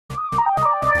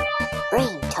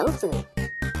tofu.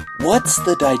 What's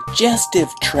the digestive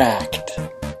tract?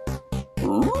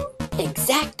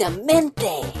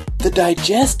 Exactamente. The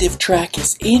digestive tract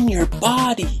is in your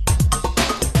body.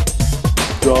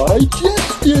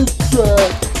 Digestive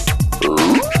tract.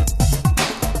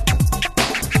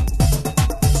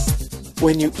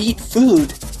 When you eat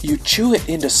food, you chew it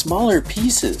into smaller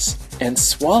pieces and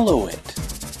swallow it.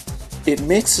 It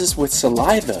mixes with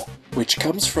saliva, which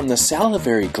comes from the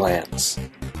salivary glands.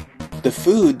 The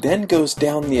food then goes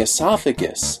down the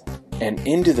esophagus and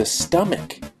into the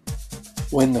stomach.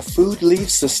 When the food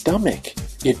leaves the stomach,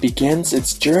 it begins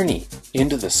its journey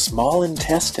into the small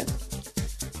intestine.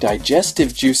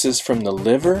 Digestive juices from the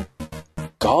liver,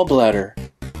 gallbladder,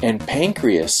 and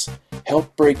pancreas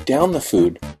help break down the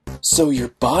food so your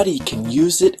body can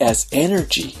use it as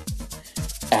energy.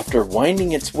 After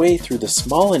winding its way through the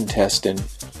small intestine,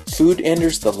 food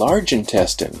enters the large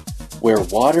intestine, where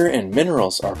water and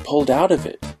minerals are pulled out of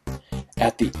it.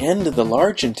 At the end of the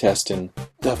large intestine,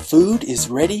 the food is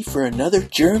ready for another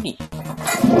journey.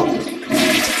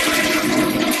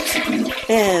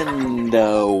 And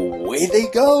away they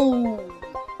go!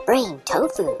 Brain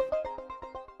tofu.